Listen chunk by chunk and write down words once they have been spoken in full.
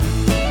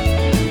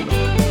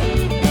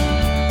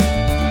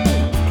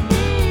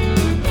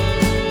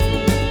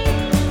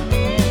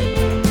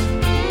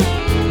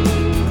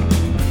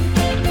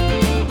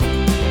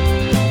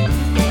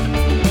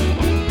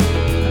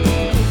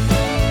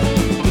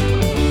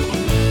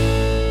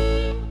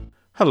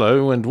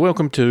Hello and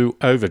welcome to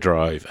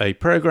Overdrive, a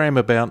program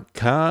about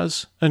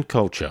cars and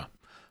culture.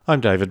 I'm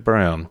David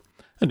Brown,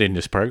 and in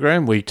this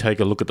program we take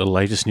a look at the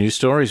latest news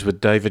stories with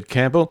David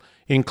Campbell,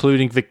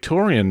 including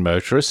Victorian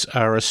motorists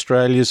are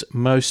Australia's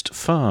most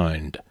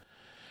fined.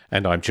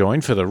 And I'm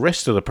joined for the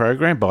rest of the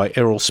program by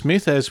Errol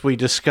Smith as we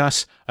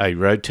discuss a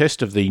road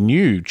test of the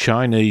new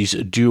Chinese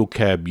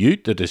dual-cab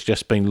ute that has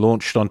just been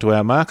launched onto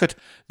our market,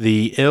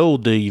 the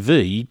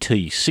LDV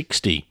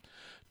T60.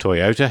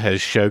 Toyota has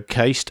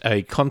showcased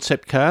a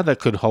concept car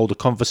that could hold a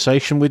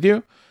conversation with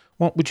you.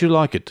 What would you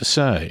like it to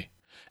say?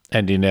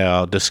 And in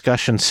our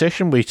discussion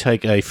session, we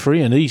take a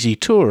free and easy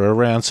tour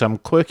around some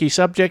quirky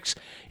subjects,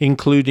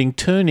 including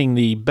turning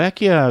the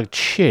backyard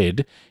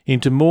shed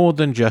into more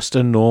than just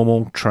a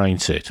normal train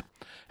set.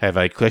 Have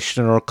a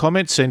question or a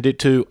comment, send it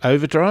to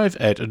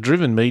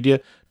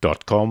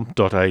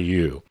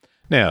overdrive@drivenmedia.com.au.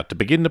 Now, to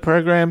begin the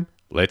program,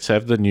 let's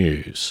have the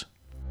news.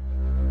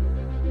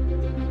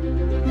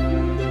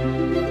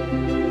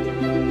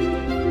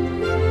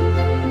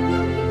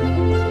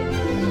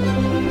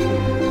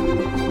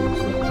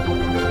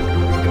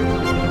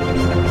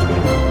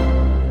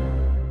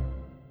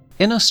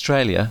 In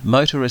Australia,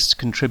 motorists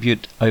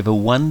contribute over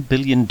 $1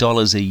 billion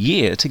a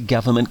year to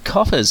government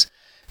coffers,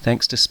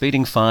 thanks to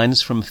speeding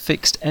fines from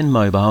fixed and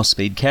mobile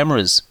speed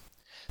cameras.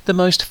 The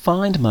most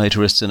fined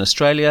motorists in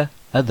Australia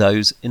are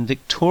those in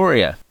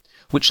Victoria,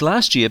 which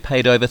last year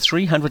paid over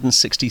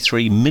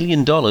 $363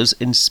 million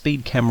in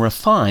speed camera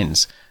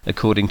fines,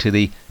 according to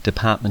the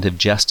Department of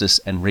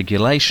Justice and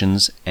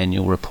Regulation's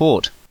annual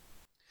report.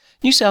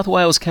 New South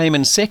Wales came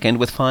in second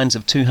with fines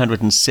of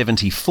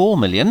 $274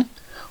 million,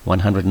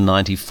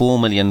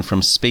 $194 million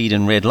from speed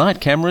and red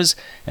light cameras,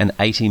 and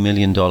 $80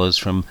 million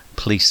from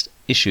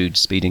police-issued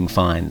speeding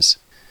fines.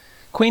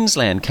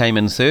 Queensland came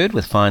in third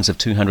with fines of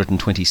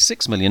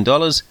 $226 million,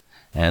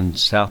 and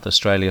South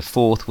Australia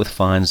fourth with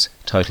fines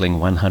totalling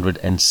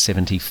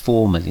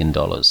 $174 million.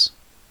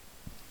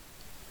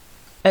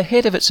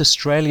 Ahead of its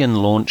Australian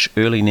launch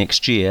early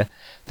next year,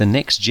 the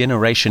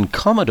next-generation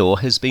Commodore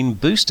has been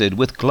boosted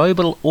with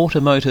global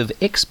automotive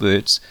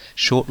experts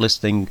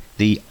shortlisting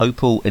the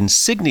Opel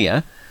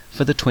Insignia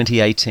for the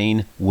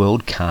 2018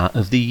 World Car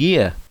of the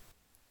Year.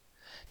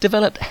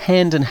 Developed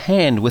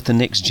hand-in-hand with the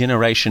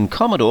next-generation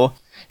Commodore,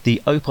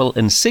 the Opel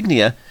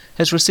Insignia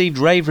has received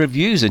rave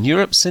reviews in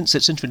Europe since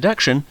its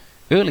introduction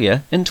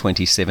earlier in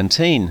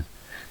 2017.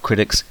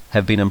 Critics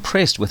have been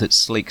impressed with its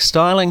sleek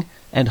styling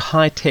and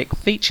high-tech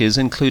features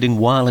including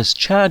wireless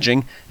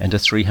charging and a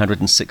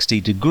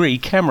 360-degree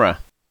camera.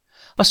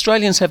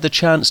 Australians have the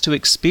chance to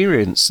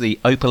experience the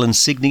Opel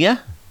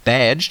Insignia,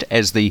 badged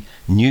as the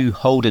new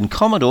Holden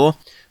Commodore,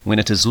 when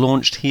it is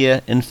launched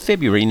here in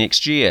February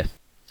next year.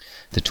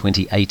 The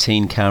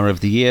 2018 Car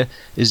of the Year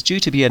is due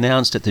to be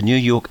announced at the New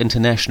York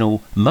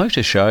International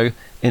Motor Show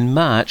in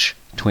March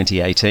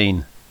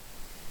 2018.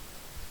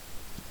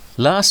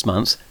 Last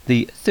month,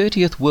 the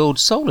 30th World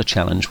Solar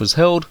Challenge was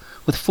held,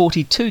 with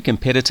 42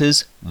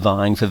 competitors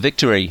vying for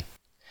victory.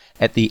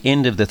 At the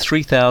end of the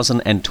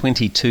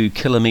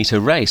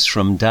 3,022-kilometre race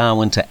from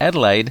Darwin to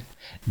Adelaide,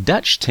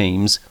 Dutch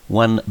teams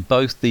won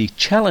both the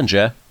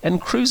Challenger and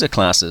Cruiser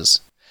classes.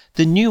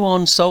 The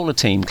Nuon Solar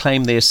team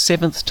claimed their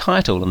 7th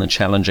title in the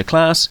Challenger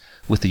class,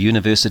 with the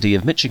University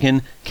of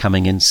Michigan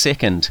coming in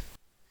second.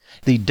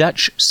 The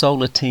Dutch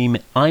solar team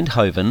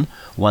Eindhoven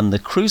won the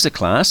Cruiser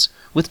class,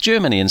 with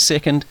Germany in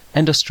second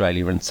and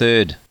Australia in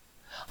third.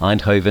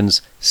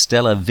 Eindhoven's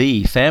Stella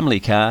V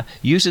family car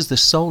uses the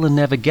Solar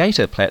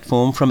Navigator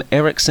platform from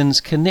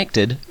Ericsson's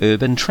connected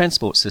urban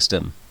transport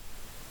system.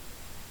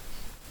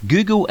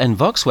 Google and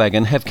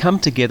Volkswagen have come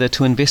together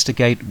to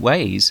investigate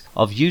ways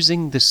of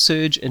using the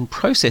surge in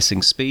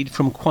processing speed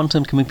from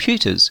quantum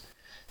computers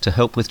to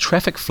help with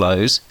traffic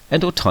flows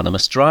and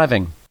autonomous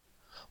driving.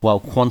 While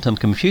quantum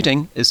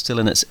computing is still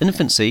in its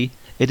infancy,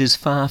 it is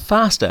far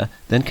faster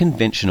than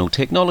conventional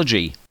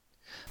technology.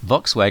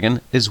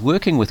 Volkswagen is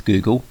working with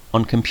Google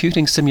on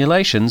computing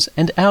simulations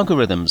and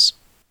algorithms.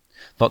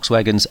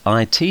 Volkswagen's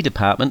IT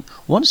department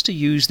wants to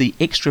use the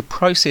extra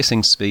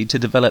processing speed to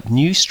develop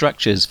new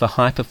structures for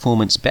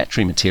high-performance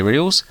battery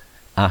materials,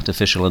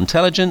 artificial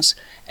intelligence,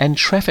 and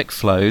traffic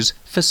flows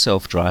for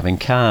self-driving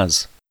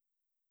cars.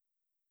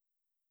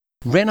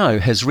 Renault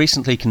has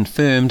recently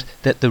confirmed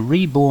that the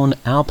reborn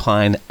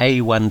Alpine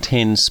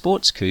A110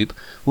 Sports Coupe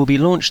will be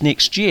launched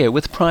next year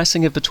with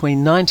pricing of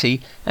between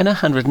 $90,000 and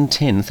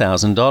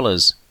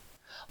 $110,000.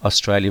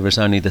 Australia is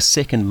only the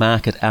second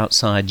market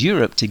outside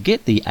Europe to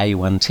get the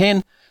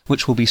A110,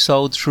 which will be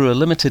sold through a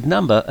limited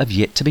number of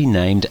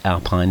yet-to-be-named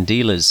Alpine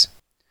dealers.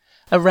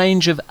 A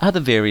range of other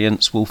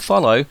variants will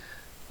follow,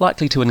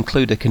 likely to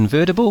include a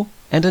convertible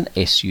and an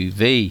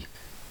SUV.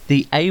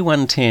 The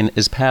A110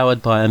 is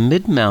powered by a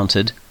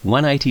mid-mounted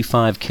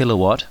 185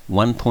 kilowatt,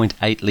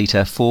 1.8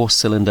 litre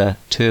four-cylinder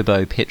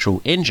turbo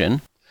petrol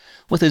engine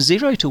with a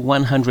 0 to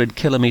 100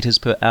 kilometers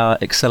per hour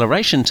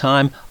acceleration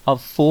time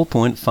of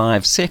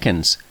 4.5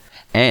 seconds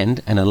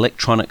and an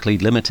electronically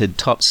limited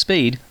top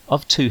speed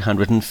of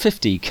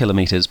 250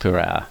 kilometers per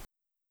hour.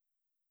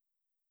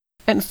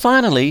 And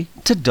finally,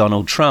 to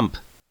Donald Trump.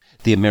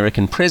 The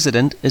American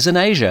president is in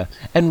Asia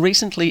and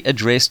recently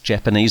addressed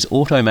Japanese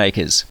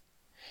automakers.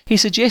 He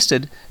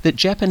suggested that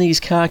Japanese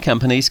car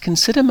companies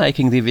consider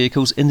making their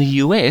vehicles in the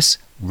US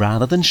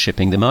rather than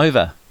shipping them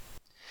over.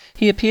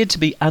 He appeared to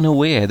be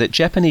unaware that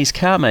Japanese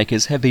car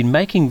makers have been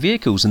making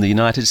vehicles in the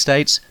United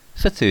States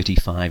for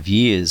 35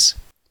 years.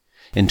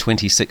 In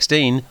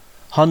 2016,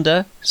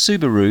 Honda,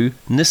 Subaru,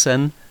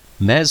 Nissan,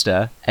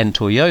 Mazda and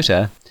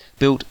Toyota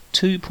built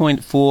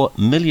 2.4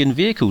 million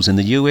vehicles in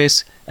the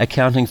US,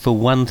 accounting for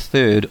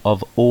 1/3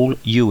 of all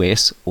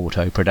US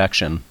auto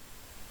production.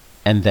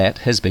 And that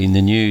has been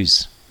the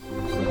news.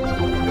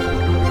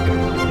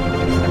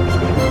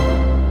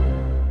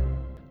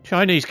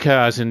 Chinese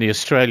cars in the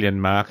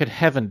Australian market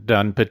haven't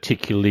done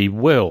particularly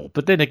well,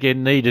 but then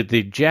again neither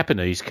did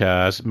Japanese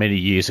cars many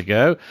years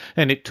ago,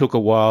 and it took a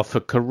while for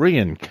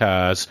Korean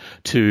cars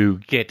to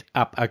get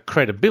up a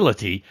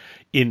credibility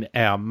in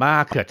our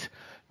market.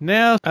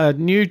 Now,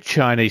 new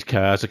Chinese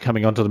cars are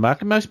coming onto the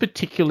market. Most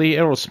particularly,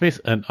 Errol Smith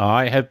and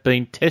I have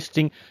been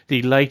testing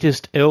the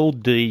latest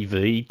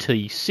LDV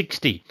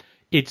T60.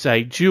 It's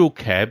a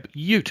dual-cab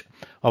ute,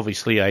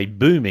 obviously a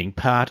booming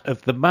part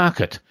of the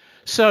market.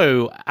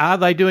 So, are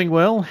they doing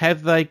well?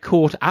 Have they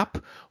caught up?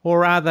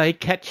 Or are they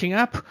catching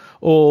up?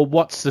 Or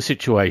what's the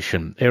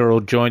situation? Errol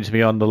joins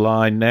me on the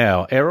line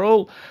now.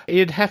 Errol,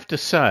 you'd have to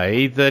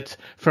say that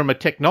from a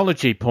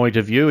technology point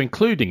of view,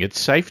 including its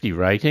safety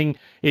rating,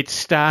 it's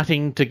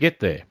starting to get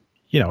there.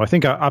 I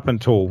think up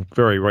until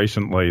very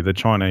recently, the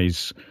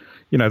Chinese,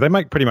 they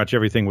make pretty much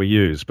everything we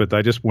use, but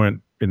they just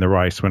weren't in the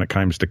race when it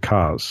comes to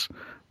cars.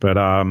 But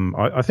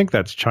I think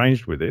that's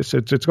changed with this.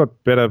 It's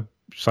got better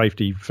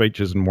safety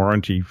features and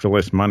warranty for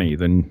less money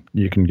than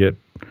you can get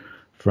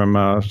from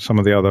some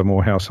of the other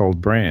more household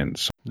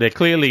brands. They're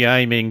clearly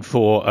aiming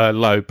for a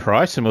low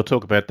price, and we'll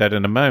talk about that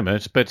in a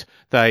moment, but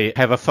they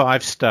have a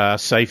 5-star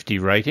safety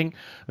rating,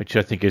 which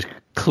I think is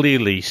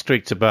clearly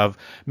streets above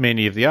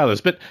many of the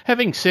others. But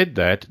having said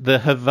that, the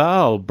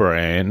Haval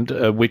brand,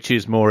 which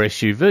is more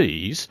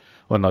SUVs,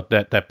 well, not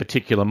that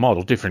particular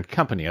model, different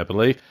company, I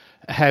believe,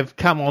 have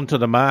come onto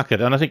the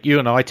market. And I think you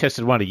and I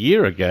tested one a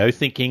year ago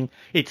thinking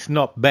it's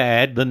not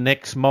bad. The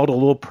next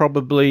model will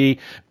probably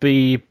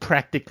be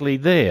practically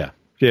there.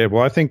 Yeah,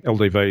 well, I think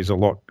LDV is a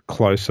lot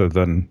closer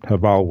than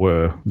Haval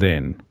were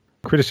then.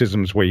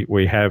 Criticisms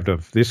we have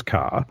of this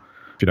car,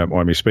 if you don't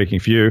mind me speaking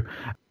for you,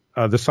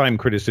 are the same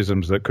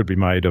criticisms that could be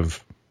made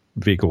of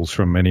vehicles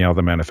from any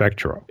other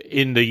manufacturer.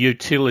 In the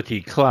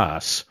utility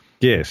class.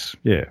 Yes,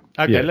 yeah.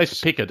 Okay, yes.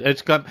 Let's pick it.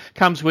 It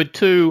comes with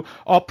two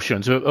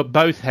options.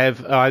 Both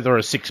have either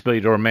a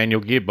 6-speed or a manual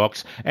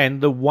gearbox,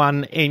 and the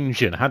one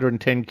engine,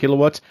 110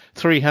 kilowatts,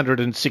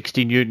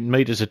 360 newton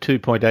metres, a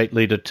 2.8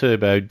 litre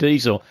turbo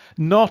diesel.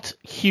 Not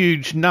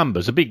huge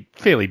numbers,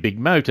 fairly big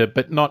motor,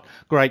 but not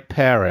great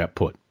power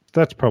output.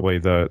 That's probably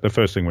the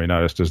first thing we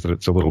noticed, is that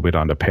it's a little bit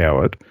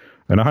underpowered.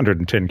 And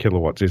 110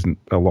 kilowatts isn't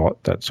a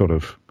lot, that sort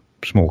of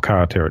small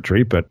car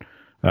territory, but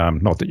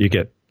not that you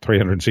get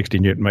 360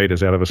 newton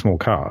metres out of a small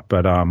car.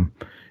 But,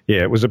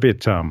 it was a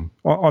bit on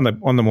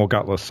the more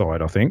gutless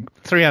side, I think.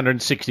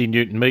 360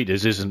 newton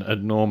metres isn't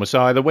enormous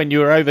either. When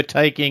you're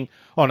overtaking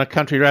on a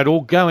country road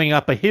or going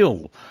up a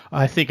hill,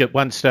 I think at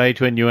one stage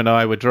when you and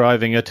I were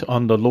driving it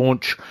on the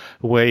launch,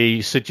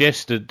 you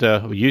suggested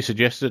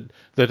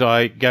that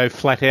I go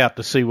flat out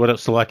to see what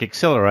it's like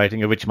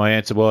accelerating, of which my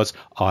answer was,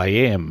 I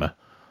am.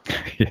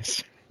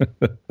 Yes.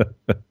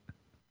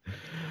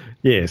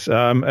 Yes,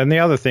 and the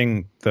other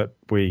thing that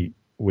we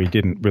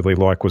didn't really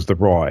like was the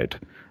ride,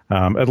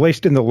 at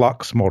least in the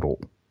Luxe model.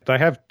 They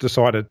have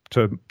decided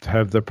to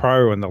have the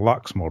Pro and the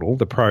Luxe model,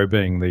 the Pro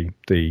being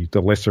the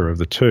lesser of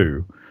the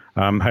two,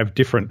 have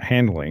different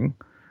handling,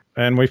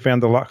 and we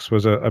found the Luxe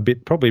was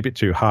probably a bit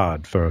too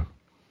hard for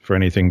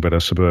anything but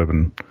a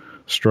suburban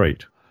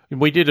street.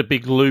 We did a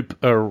big loop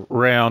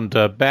around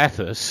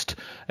Bathurst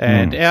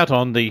and out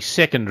on the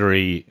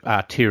secondary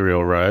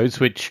arterial roads,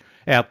 which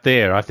out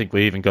there I think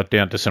we even got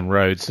down to some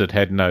roads that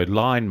had no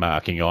line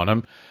marking on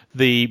them.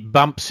 The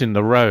bumps in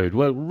the road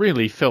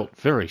really felt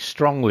very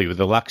strongly with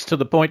the Luxe, to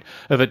the point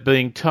of it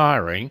being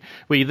tiring.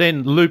 We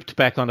then looped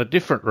back on a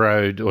different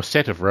road or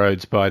set of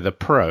roads by the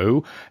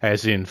Pro,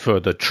 as in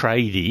for the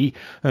tradie,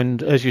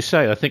 and as you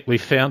say, I think we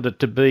found it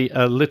to be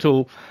a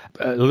little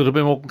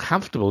bit more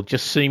comfortable. It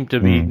just seemed to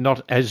be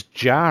not as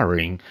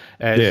jarring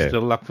as the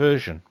Luxe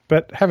version.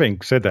 But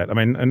having said that, I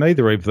mean,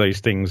 neither of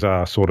these things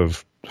are sort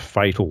of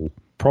fatal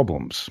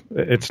problems.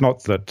 It's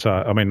not that,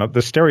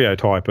 the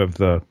stereotype of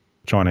the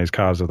Chinese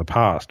cars of the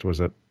past was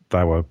that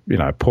they were,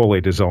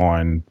 poorly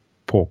designed,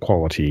 poor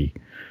quality,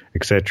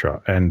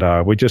 etc.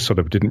 And we just sort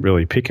of didn't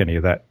really pick any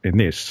of that in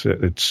this.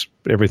 It's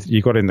everything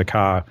you got in the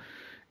car.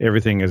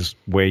 Everything is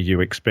where you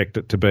expect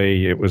it to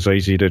be. It was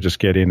easy to just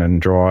get in and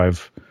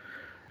drive.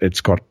 It's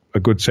got a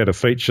good set of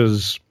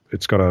features.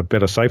 It's got a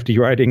better safety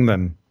rating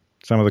than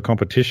some of the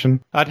competition.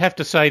 I'd have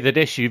to say that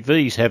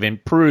SUVs have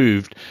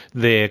improved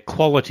their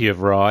quality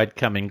of ride,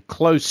 coming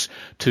close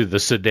to the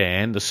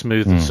sedan, the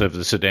smoothness of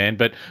the sedan,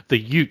 but the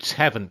utes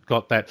haven't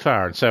got that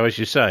far. And so, as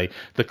you say,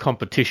 the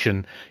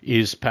competition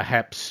is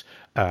perhaps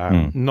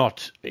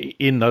not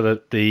in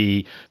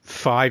the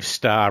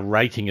 5-star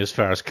rating as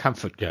far as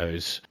comfort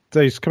goes.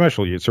 These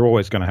commercial utes are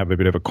always going to have a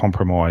bit of a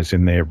compromise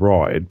in their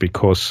ride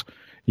because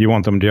you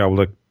want them to be able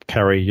to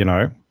carry,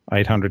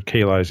 800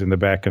 kilos in the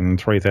back and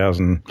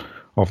 3,000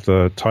 off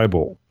the tow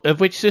ball. Of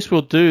which this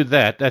will do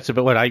that. That's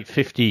about,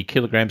 850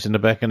 kilograms in the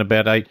back and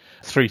about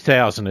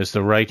 3,000 is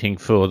the rating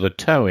for the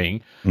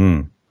towing.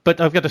 But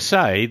I've got to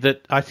say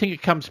that I think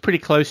it comes pretty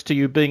close to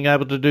you being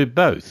able to do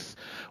both.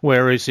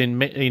 Whereas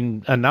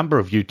in a number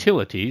of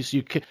utilities,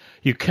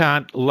 you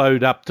can't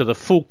load up to the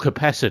full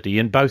capacity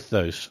in both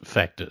those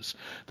factors.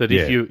 That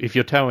if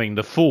you're towing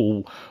the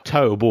full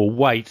towable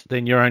weight,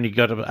 then you're only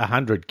got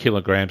 100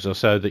 kilograms or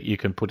so that you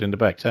can put in the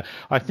back. So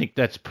I think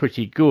that's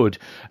pretty good.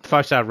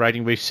 5-star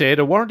rating, we've said,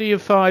 a warranty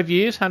of 5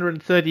 years,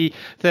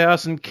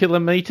 130,000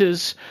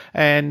 kilometres,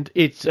 and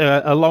it's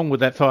along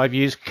with that 5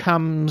 years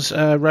comes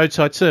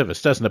roadside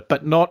service, doesn't it?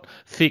 But not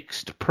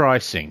fixed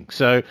pricing.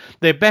 So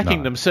they're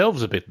backing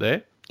themselves a bit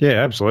there.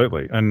 Yeah,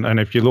 absolutely. And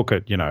if you look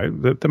at,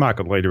 the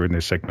market leader in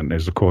this segment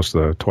is, of course,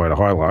 the Toyota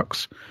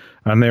Hilux,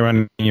 and they're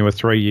running you a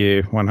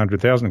 3-year,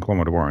 100,000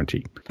 kilometre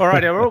warranty. All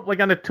right, Errol, we're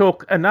going to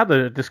talk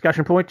another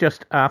discussion point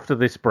just after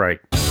this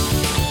break.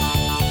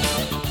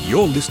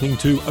 You're listening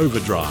to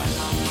Overdrive.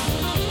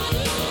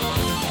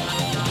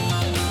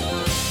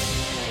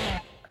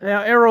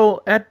 Now,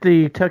 Errol, at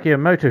the Tokyo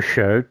Motor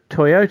Show,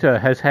 Toyota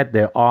has had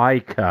their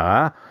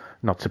iCar,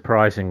 not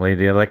surprisingly,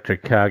 the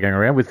electric car going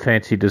around with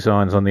fancy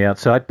designs on the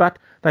outside, but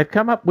they've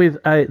come up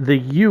with the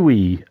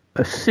UE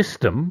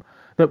system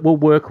that will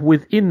work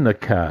within the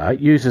car,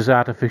 uses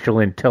artificial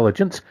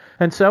intelligence,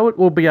 and so it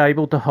will be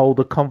able to hold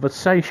a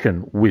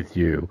conversation with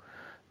you.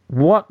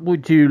 What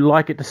would you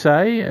like it to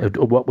say,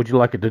 or what would you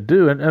like it to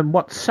do, and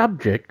what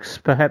subjects,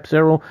 perhaps,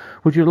 Errol,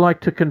 would you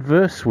like to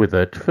converse with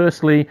it?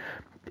 Firstly,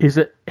 is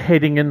it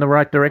heading in the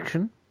right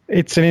direction?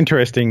 It's an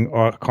interesting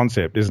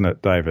concept, isn't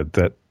it, David,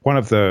 that one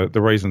of the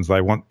reasons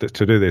they want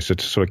to do this is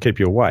to sort of keep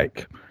you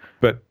awake.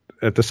 But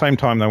at the same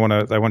time, they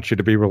want you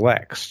to be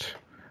relaxed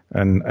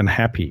and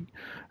happy.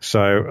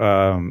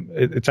 So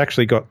it's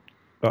actually got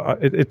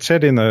it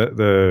said in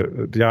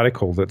the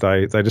article that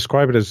they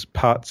describe it as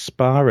part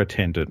spa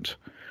attendant,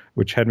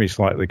 which had me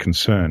slightly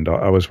concerned.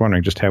 I was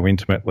wondering just how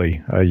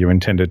intimately you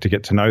intended to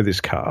get to know this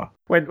car.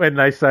 When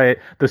they say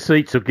the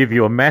seats will give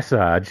you a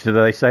massage, do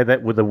they say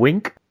that with a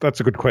wink? That's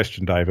a good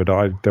question, David.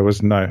 There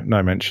was no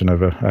mention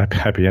of a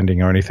happy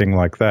ending or anything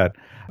like that.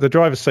 The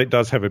driver's seat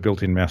does have a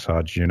built-in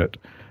massage unit.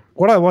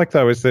 What I like,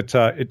 though, is that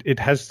it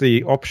has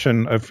the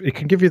option of it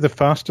can give you the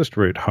fastest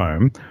route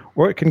home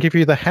or it can give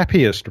you the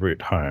happiest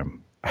route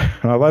home.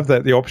 And I love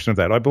the option of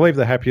that. I believe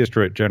the happiest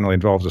route generally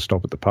involves a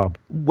stop at the pub.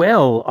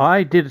 Well,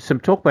 I did some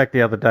talkback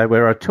the other day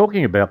where I was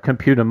talking about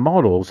computer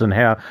models and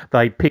how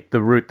they pick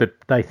the route that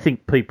they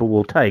think people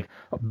will take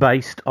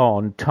based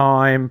on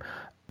time,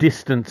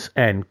 distance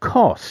and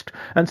cost.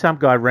 And some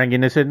guy rang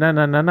in and said,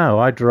 no,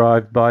 I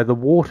drive by the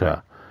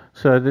water.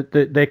 So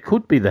that there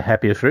could be the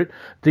happiest route.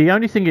 The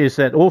only thing is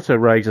that also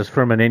raises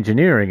from an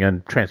engineering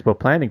and transport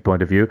planning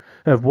point of view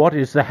of what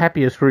is the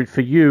happiest route for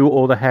you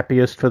or the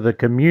happiest for the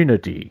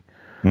community.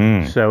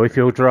 So if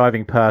you're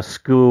driving past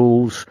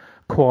schools,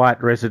 quiet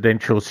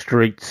residential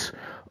streets,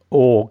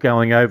 or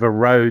going over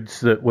roads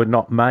that were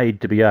not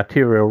made to be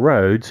arterial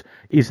roads,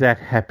 is that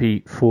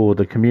happy for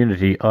the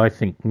community? I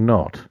think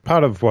not.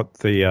 Part of what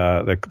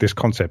this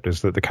concept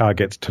is that the car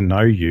gets to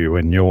know you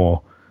and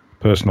your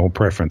personal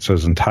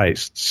preferences and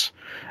tastes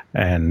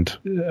and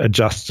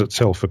adjusts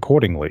itself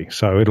accordingly.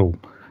 So it'll,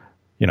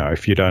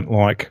 if you don't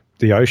like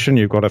the ocean,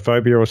 you've got a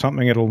phobia or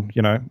something, it'll,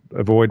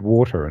 avoid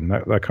water and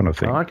that kind of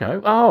thing. Okay.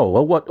 Oh,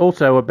 well, what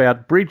also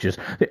about bridges?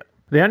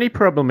 The only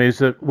problem is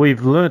that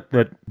we've learnt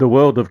that the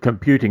world of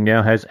computing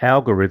now has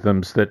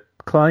algorithms that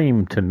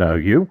claim to know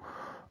you,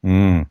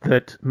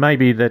 that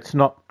maybe that's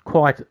not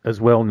quite as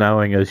well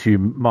knowing as you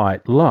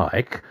might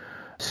like.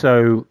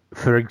 So,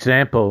 for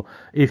example,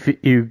 if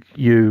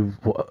you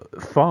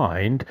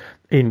find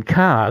in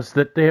cars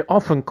that they're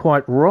often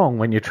quite wrong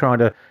when you're trying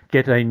to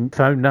get a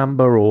phone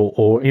number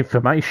or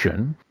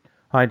information,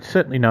 I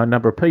certainly know a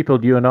number of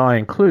people, you and I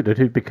included,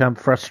 who've become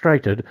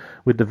frustrated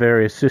with the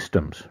various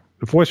systems.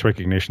 Voice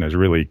recognition is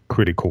really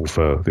critical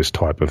for this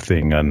type of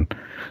thing, and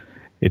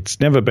it's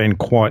never been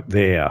quite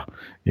there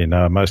in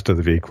most of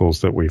the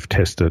vehicles that we've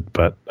tested,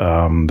 but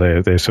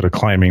they're sort of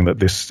claiming that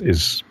this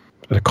is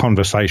at a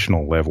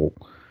conversational level.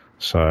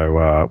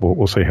 So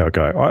we'll see how it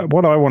goes.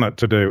 What I want it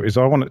to do is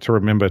I want it to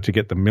remember to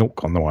get the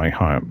milk on the way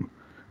home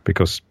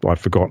because I've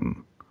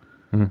forgotten.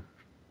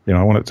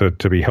 I want it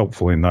to be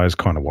helpful in those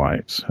kind of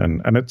ways.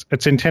 And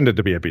it's intended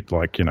to be a bit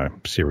like,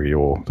 Siri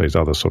or these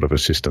other sort of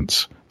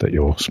assistants that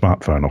your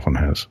smartphone often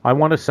has. I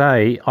want to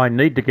say I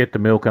need to get the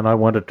milk and I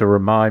want it to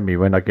remind me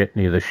when I get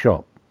near the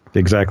shop.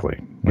 Exactly.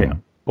 Yeah.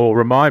 Or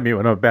remind me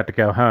when I'm about to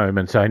go home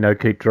and say, no,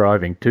 keep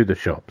driving to the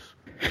shops.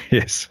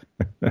 Yes.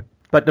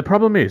 But the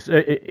problem is,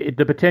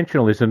 the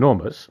potential is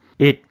enormous.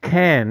 It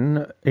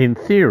can, in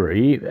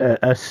theory,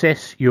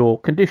 assess your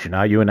condition.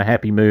 Are you in a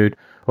happy mood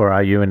or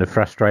are you in a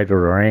frustrated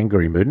or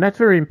angry mood? And that's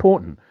very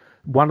important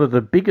one of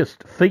the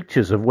biggest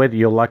features of whether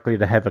you're likely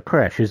to have a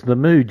crash is the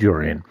mood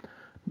you're in,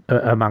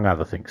 among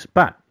other things.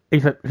 But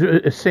if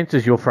it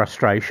senses your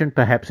frustration,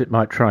 perhaps it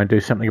might try and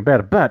do something about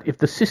it. But if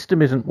the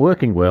system isn't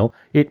working well,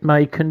 it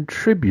may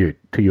contribute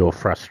to your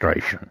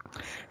frustration.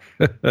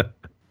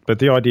 But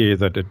the idea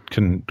that it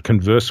can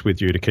converse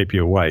with you to keep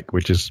you awake,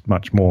 which is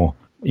much more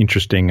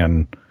interesting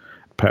and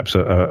perhaps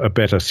a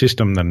better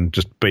system than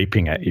just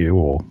beeping at you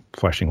or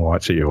flashing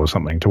lights at you or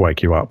something to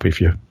wake you up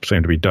if you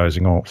seem to be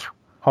dozing off.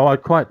 Oh,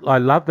 I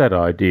love that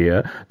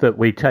idea that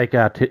we take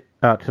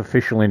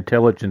artificial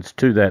intelligence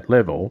to that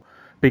level,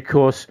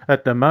 because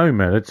at the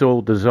moment it's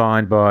all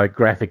designed by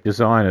graphic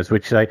designers,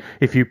 which say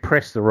if you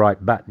press the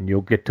right button,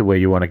 you'll get to where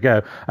you want to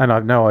go. And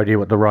I've no idea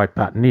what the right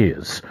button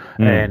is.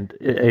 And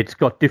it's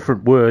got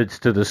different words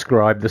to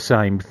describe the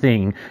same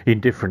thing in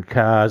different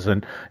cars.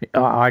 And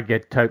I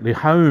get totally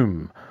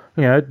home.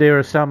 You know, there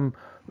are some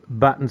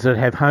buttons that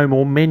have home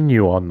or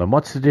menu on them.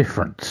 What's the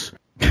difference?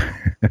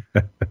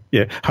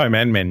 Yeah, home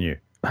and menu.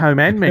 Home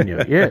and menu,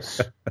 yes.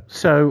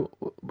 So,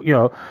 you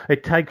know,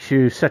 it takes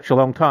you such a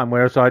long time,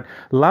 whereas I'd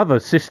love a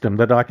system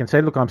that I can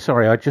say, look, I'm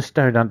sorry, I just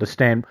don't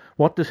understand.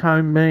 What does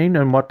home mean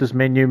and what does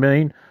menu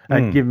mean?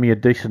 And give me a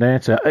decent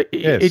answer.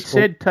 Yes, it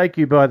said take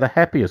you by the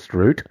happiest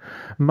route.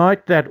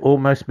 Might that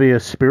almost be a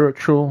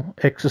spiritual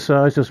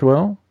exercise as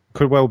well?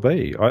 Could well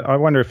be. I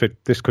wonder if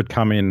this could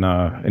come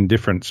in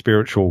different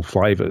spiritual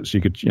flavours.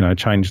 You could,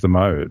 change the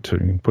mode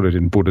to put it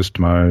in Buddhist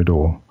mode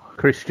or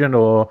Christian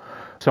or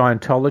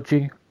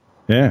Scientology.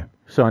 Yeah.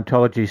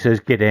 Scientology says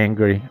get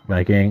angry,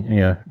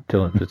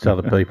 tell it's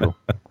other people.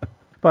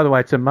 By the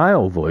way, it's a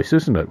male voice,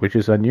 isn't it? Which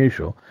is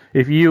unusual.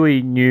 If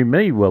Yui knew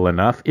me well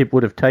enough, it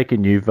would have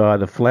taken you via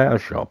the flower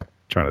shop.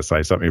 Trying to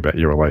say something about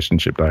your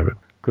relationship, David.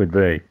 Could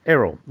be.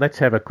 Errol, let's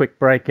have a quick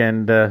break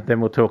and then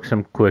we'll talk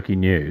some quirky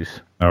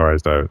news. No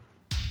worries, David.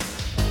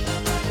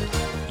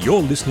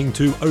 You're listening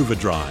to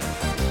Overdrive.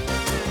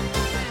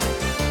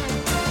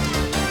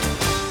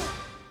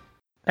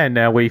 And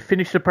now we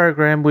finish the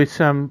program with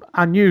some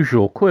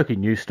unusual, quirky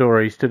news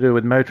stories to do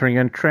with motoring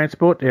and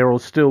transport.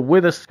 Errol's still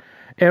with us.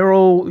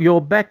 Errol, your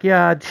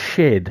backyard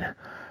shed,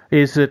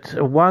 is it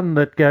one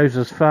that goes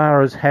as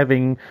far as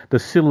having the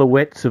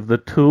silhouettes of the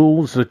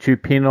tools that you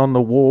pin on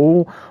the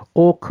wall,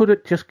 or could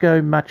it just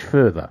go much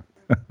further?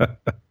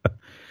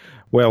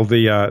 Well,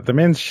 the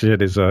men's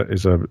shed is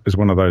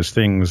one of those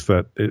things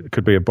that it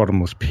could be a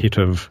bottomless pit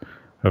of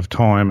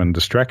time and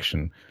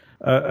distraction.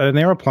 An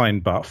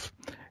aeroplane buff,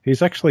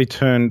 he's actually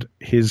turned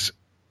his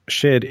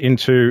shed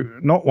into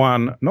not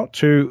one, not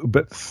two,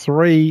 but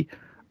three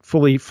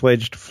fully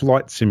fledged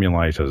flight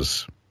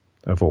simulators,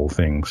 of all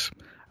things.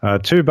 2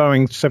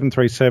 Boeing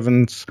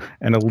 737s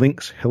and a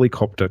Lynx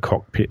helicopter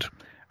cockpit.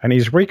 And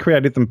he's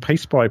recreated them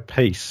piece by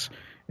piece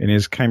in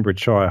his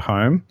Cambridgeshire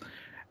home.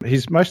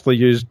 He's mostly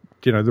used,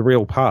 the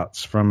real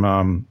parts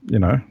from,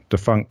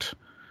 defunct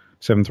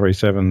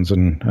 737s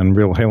and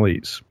real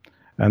helis.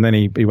 And then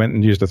he went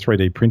and used a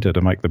 3D printer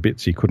to make the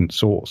bits he couldn't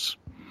source.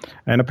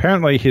 And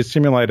apparently his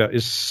simulator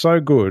is so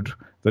good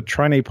that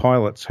trainee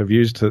pilots have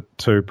used it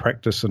to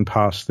practice and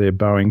pass their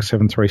Boeing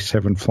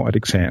 737 flight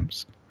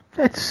exams.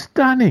 That's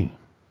stunning.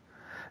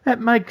 That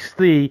makes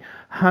the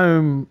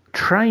home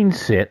train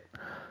set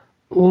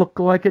look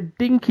like a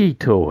dinky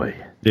toy.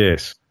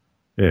 Yes.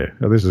 Yeah.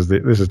 Well, this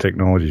is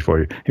technology for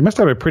you. He must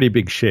have a pretty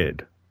big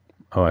shed.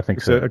 Oh, I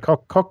think so. A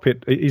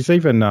cockpit. He's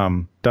even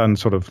done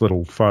sort of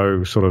little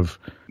faux sort of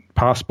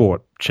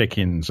passport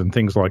check-ins and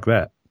things like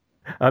that.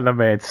 And the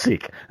man's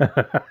sick.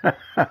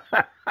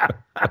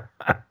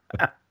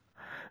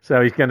 So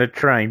he's going to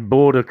train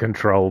border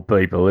control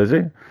people, is he?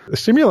 The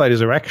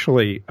simulators are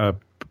actually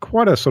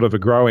quite a sort of a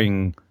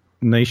growing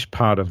niche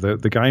part of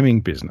the gaming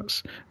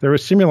business. There are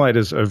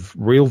simulators of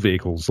real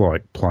vehicles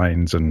like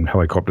planes and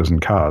helicopters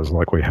and cars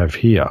like we have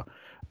here.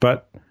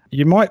 But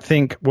you might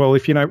think, well,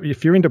 if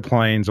you're into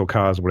planes or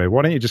cars or whatever,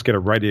 why don't you just get a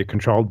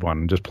radio-controlled one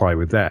and just play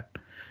with that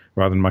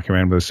rather than mucking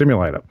around with a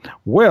simulator?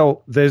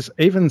 Well, there's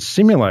even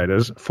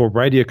simulators for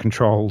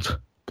radio-controlled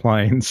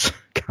planes,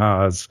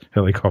 cars,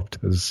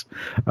 helicopters,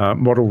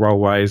 model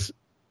railways,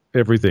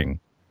 everything.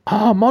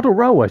 Oh, model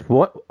railways.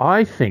 What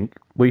I think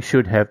we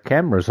should have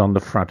cameras on the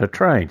front of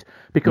trains,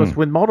 because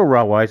with model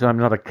railways, I'm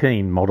not a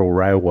keen model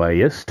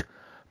railwayist,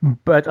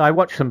 but I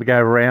watch them go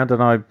around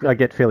and I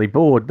get fairly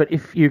bored. But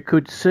if you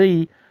could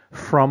see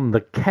from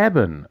the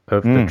cabin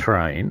of the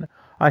train,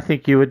 I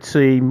think you would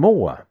see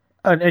more.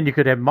 And you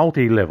could have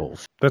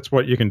multi-levels. That's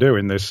what you can do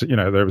in this.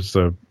 There's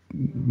the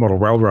model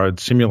railroad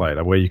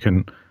simulator where you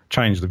can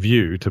change the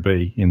view to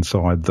be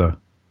inside the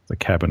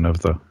cabin of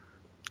the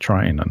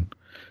train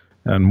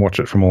and watch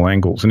it from all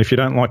angles. And if you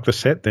don't like the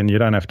set, then you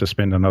don't have to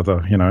spend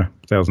another,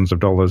 thousands of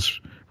dollars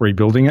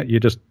rebuilding it.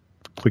 You just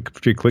click a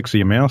few clicks of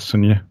your mouse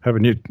and you have a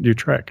new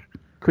track.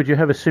 Could you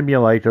have a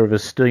simulator of a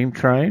steam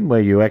train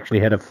where you actually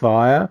had a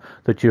fire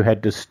that you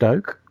had to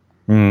stoke?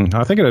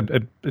 I think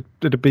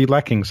it'd be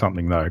lacking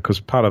something though, because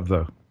part of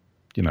the,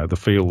 the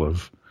feel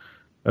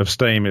of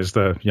steam is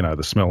the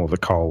smell of the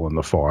coal and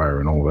the fire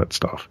and all that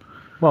stuff.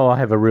 Well, I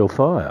have a real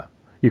fire.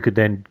 You could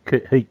then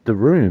heat the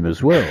room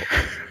as well.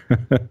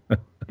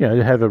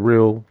 have a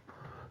real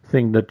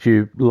thing that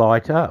you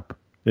light up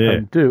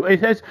and do. It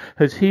has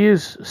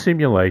his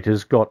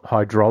simulators got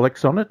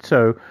hydraulics on it,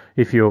 so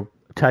if you're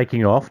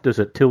taking off, does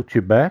it tilt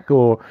you back,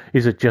 or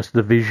is it just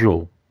the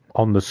visual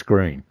on the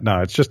screen?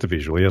 No, it's just the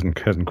visual. He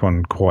hasn't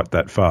gone quite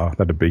that far.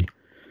 That'd be,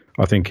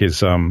 I think he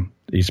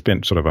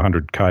spent sort of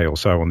 100K or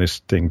so on this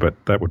thing, but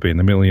that would be in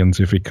the millions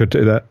if he could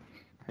do that.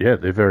 Yeah,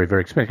 they're very,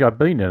 very expensive. I've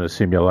been in a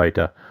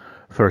simulator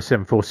for a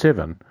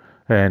 747,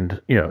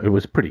 and it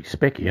was pretty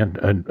specky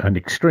and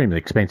extremely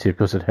expensive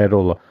because it had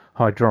all the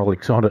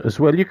hydraulics on it as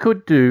well. You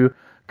could do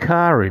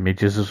car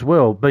images as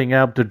well, being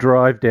able to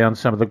drive down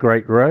some of the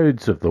great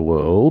roads of the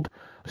world,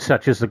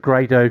 such as the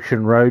Great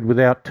Ocean Road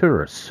without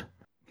tourists.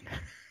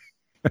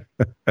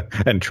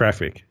 And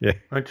traffic, yeah.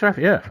 And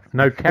traffic, yeah.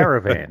 No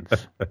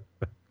caravans.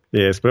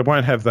 Yes, but it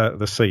won't have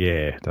the sea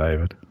air,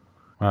 David.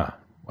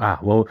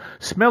 Well,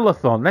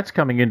 Smellathon, that's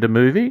coming into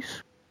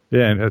movies.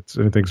 Yeah,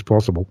 anything's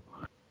possible.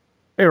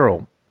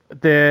 Errol,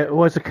 there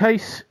was a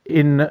case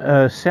in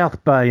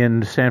South Bay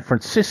in San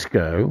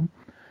Francisco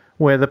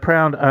where the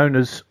proud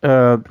owners,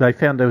 they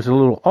found there was a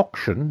little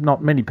auction.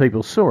 Not many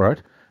people saw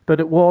it, but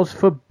it was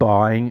for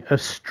buying a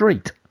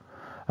street.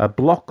 A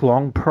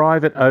block-long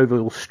private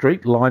oval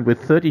street lined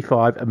with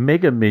 35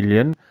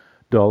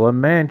 mega-million-dollar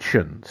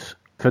mansions.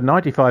 For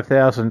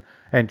 $95,000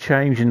 and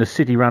change in the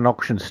city-run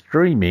auction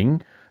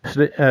stemming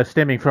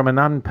from an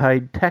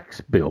unpaid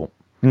tax bill.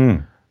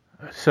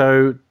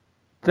 So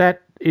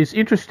that is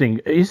interesting.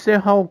 Is their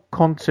whole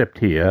concept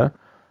here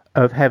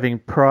of having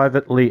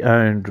privately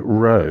owned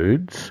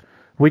roads,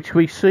 which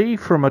we see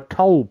from a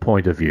toll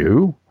point of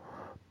view,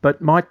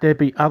 but might there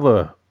be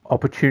other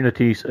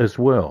opportunities as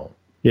well?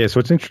 Yeah, so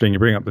it's interesting you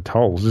bring up the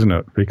tolls, isn't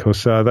it?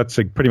 Because that's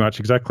pretty much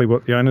exactly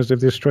what the owners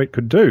of this street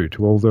could do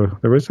to all the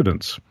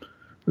residents.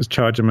 Is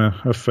charge them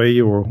a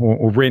fee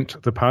or rent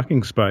the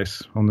parking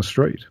space on the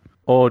street.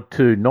 Or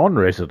to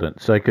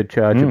non-residents, they could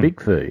charge a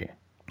big fee.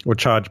 Or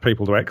charge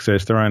people to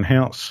access their own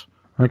house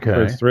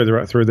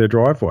through their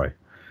driveway.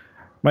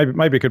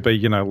 Maybe it could be,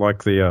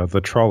 like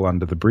the troll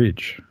under the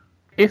bridge.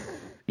 If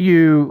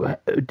you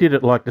did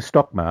it like the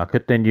stock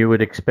market, then you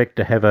would expect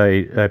to have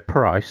a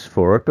price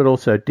for it, but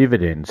also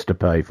dividends to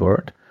pay for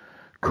it.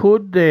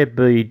 Could there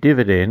be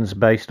dividends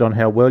based on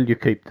how well you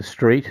keep the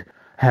street,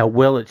 how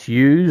well it's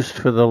used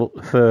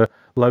for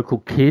local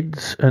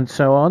kids and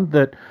so on,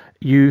 that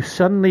you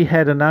suddenly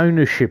had an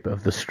ownership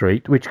of the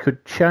street which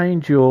could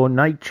change your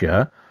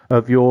nature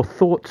of your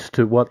thoughts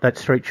to what that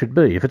street should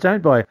be? If it's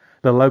owned by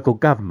the local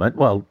government,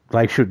 well,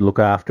 they should look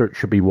after it,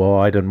 should be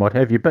wide and what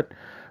have you, but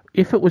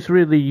if it was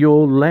really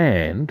your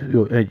land,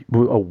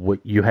 or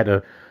you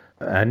had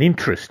an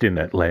interest in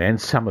that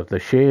land, some of the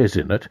shares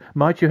in it,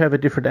 might you have a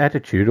different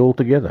attitude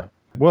altogether?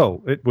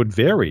 Well, it would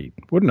vary,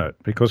 wouldn't it?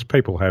 Because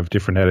people have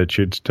different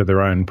attitudes to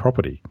their own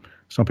property.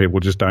 Some people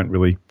just don't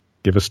really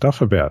give a stuff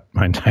about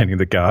maintaining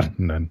the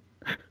garden and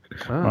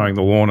mowing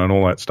the lawn and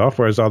all that stuff,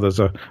 whereas others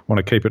want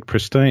to keep it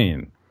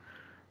pristine.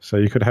 So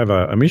you could have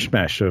a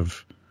mishmash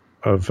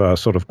of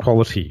sort of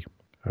quality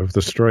of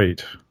the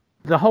street.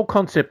 The whole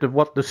concept of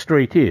what the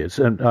street is,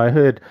 and I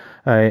heard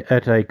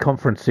at a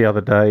conference the other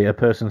day a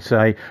person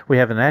say, we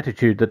have an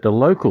attitude that the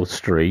local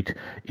street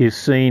is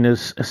seen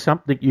as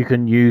something you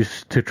can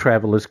use to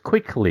travel as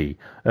quickly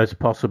as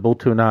possible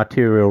to an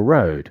arterial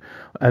road,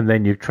 and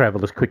then you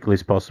travel as quickly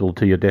as possible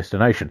to your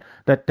destination.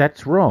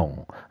 That's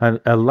wrong.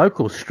 A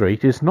local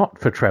street is not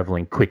for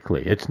travelling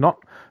quickly. It's not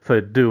for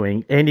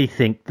doing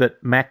anything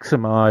that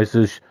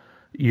maximises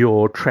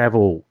your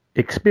travel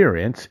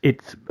experience,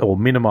 or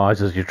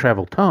minimises your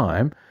travel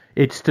time.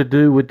 It's to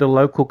do with the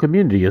local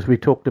community, as we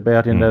talked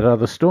about in that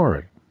other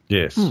story.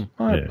 Yes.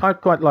 I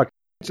quite like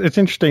it. It's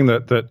interesting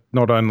that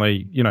not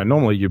only,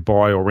 normally you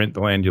buy or rent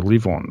the land you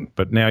live on,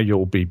 but now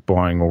you'll be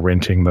buying or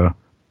renting the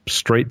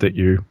street that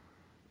you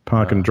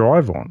park and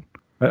drive on.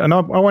 And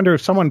I wonder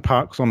if someone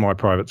parks on my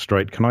private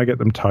street, can I get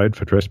them towed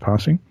for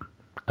trespassing?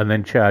 And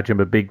then charge them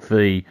a big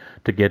fee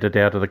to get it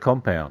out of the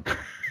compound.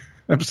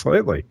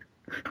 Absolutely.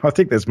 I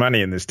think there's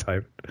money in this,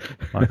 David.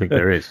 I think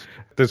there is.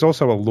 There's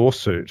also a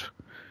lawsuit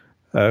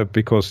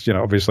because,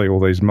 obviously all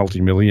these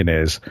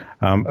multimillionaires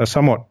are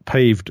somewhat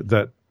peeved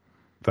that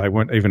they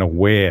weren't even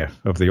aware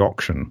of the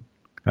auction.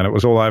 And it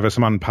was all over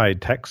some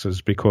unpaid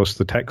taxes because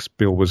the tax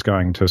bill was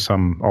going to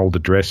some old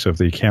address of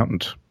the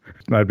accountant.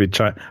 Nobody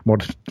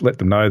wanted to let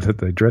them know that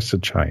the address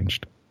had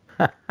changed.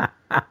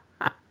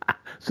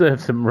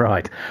 Serves them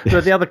right. Yes. So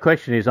the other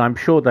question is, I'm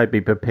sure they'd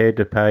be prepared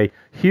to pay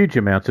huge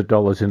amounts of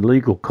dollars in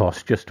legal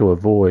costs just to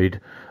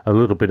avoid a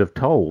little bit of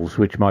tolls,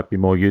 which might be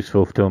more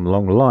useful to them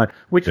along the line,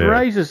 which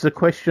raises the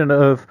question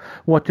of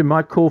what you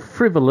might call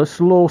frivolous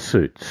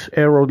lawsuits.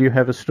 Errol, you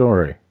have a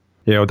story.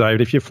 Yeah, well,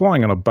 David, if you're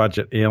flying on a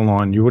budget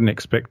airline, you wouldn't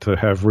expect to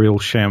have real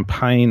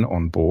champagne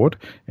on board.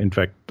 In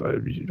fact,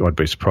 I'd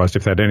be surprised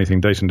if they had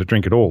anything decent to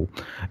drink at all.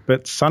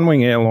 But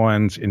Sunwing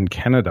Airlines in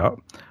Canada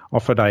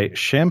offered a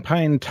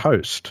champagne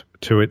toast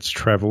to its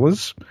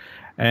travellers,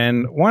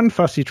 and one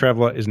fussy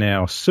traveller is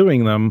now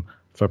suing them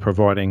for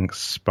providing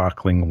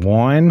sparkling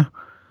wine.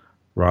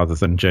 rather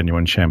than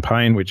genuine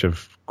champagne, which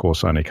of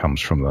course only comes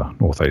from the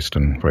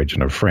northeastern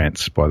region of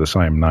France by the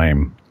same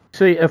name.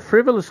 See, a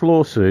frivolous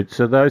lawsuits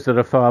are those that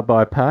are filed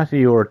by a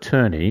party or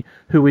attorney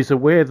who is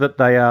aware that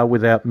they are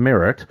without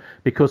merit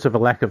because of a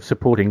lack of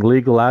supporting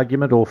legal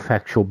argument or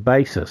factual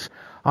basis.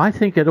 I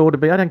think it ought to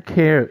be, I don't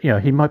care,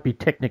 he might be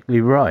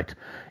technically right.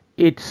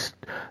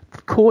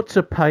 Courts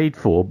are paid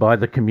for by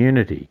the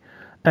community,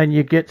 and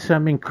you get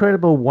some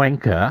incredible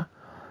wanker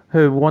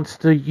who wants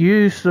to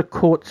use the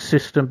court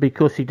system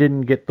because he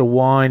didn't get the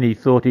wine he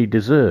thought he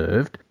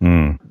deserved.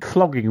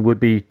 Flogging would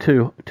be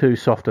too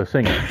soft a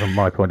thing from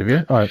my point of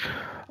view.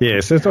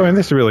 Yes, this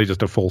is really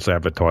just a false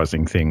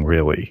advertising thing,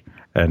 really.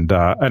 And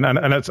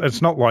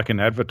it's not like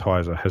an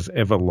advertiser has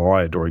ever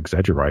lied or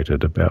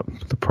exaggerated about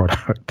the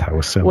product they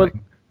were selling. Well,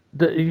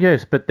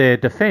 yes, but their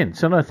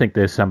defence, and I think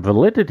there's some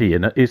validity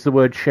in it, is the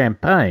word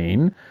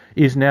champagne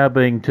is now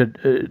being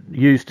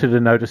used to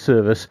denote a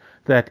service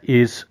that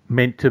is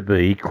meant to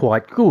be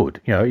quite good.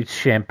 It's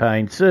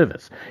champagne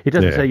service. It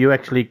doesn't say you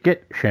actually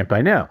get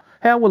champagne. Now,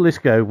 how will this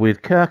go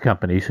with car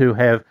companies who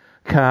have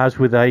cars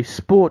with a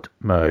sport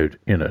mode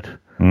in it?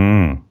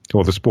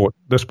 Or the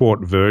sport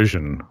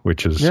version,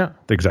 which is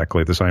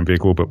exactly the same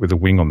vehicle but with a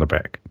wing on the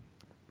back.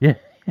 Yeah.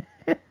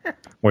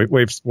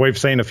 We've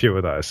seen a few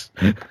of those.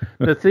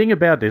 The thing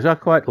about this, I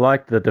quite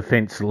like the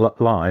defence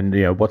line,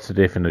 what's the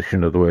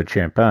definition of the word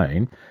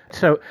champagne?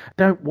 So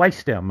don't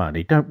waste our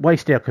money. Don't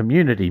waste our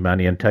community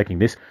money on taking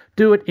this.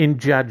 Do it in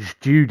Judge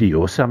Judy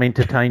or some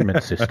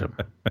entertainment system.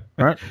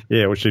 Right?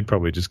 Yeah, we should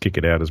probably just kick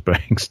it out as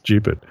being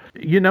stupid.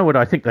 You know what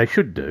I think they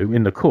should do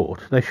in the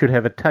court? They should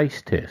have a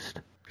taste test.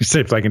 See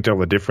if they can tell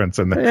the difference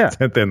and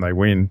then they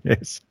win,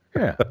 yes.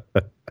 Yeah.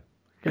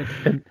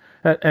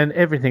 And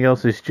everything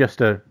else is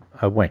just a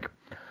wink.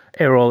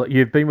 Errol,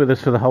 you've been with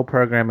us for the whole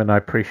program, and I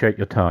appreciate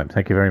your time.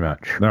 Thank you very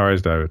much. No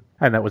worries, David.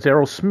 And that was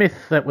Errol Smith.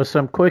 That was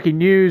some quirky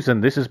news,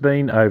 and this has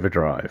been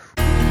Overdrive.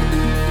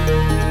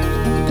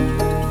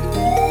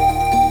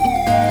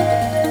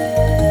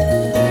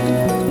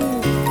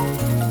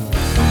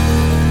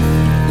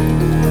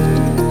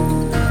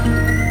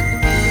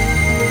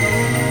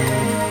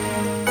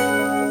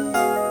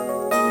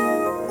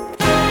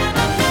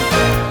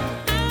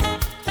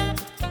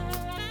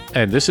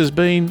 And this has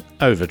been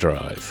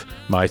Overdrive.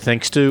 My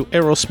thanks to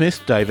Errol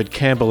Smith, David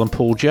Campbell and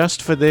Paul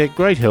Just for their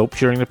great help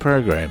during the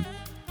program.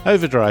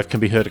 Overdrive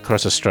can be heard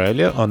across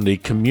Australia on the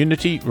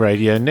Community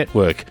Radio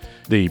Network.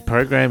 The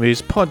program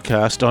is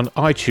podcast on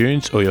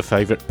iTunes or your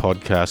favourite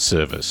podcast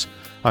service.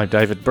 I'm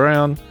David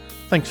Brown.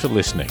 Thanks for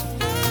listening.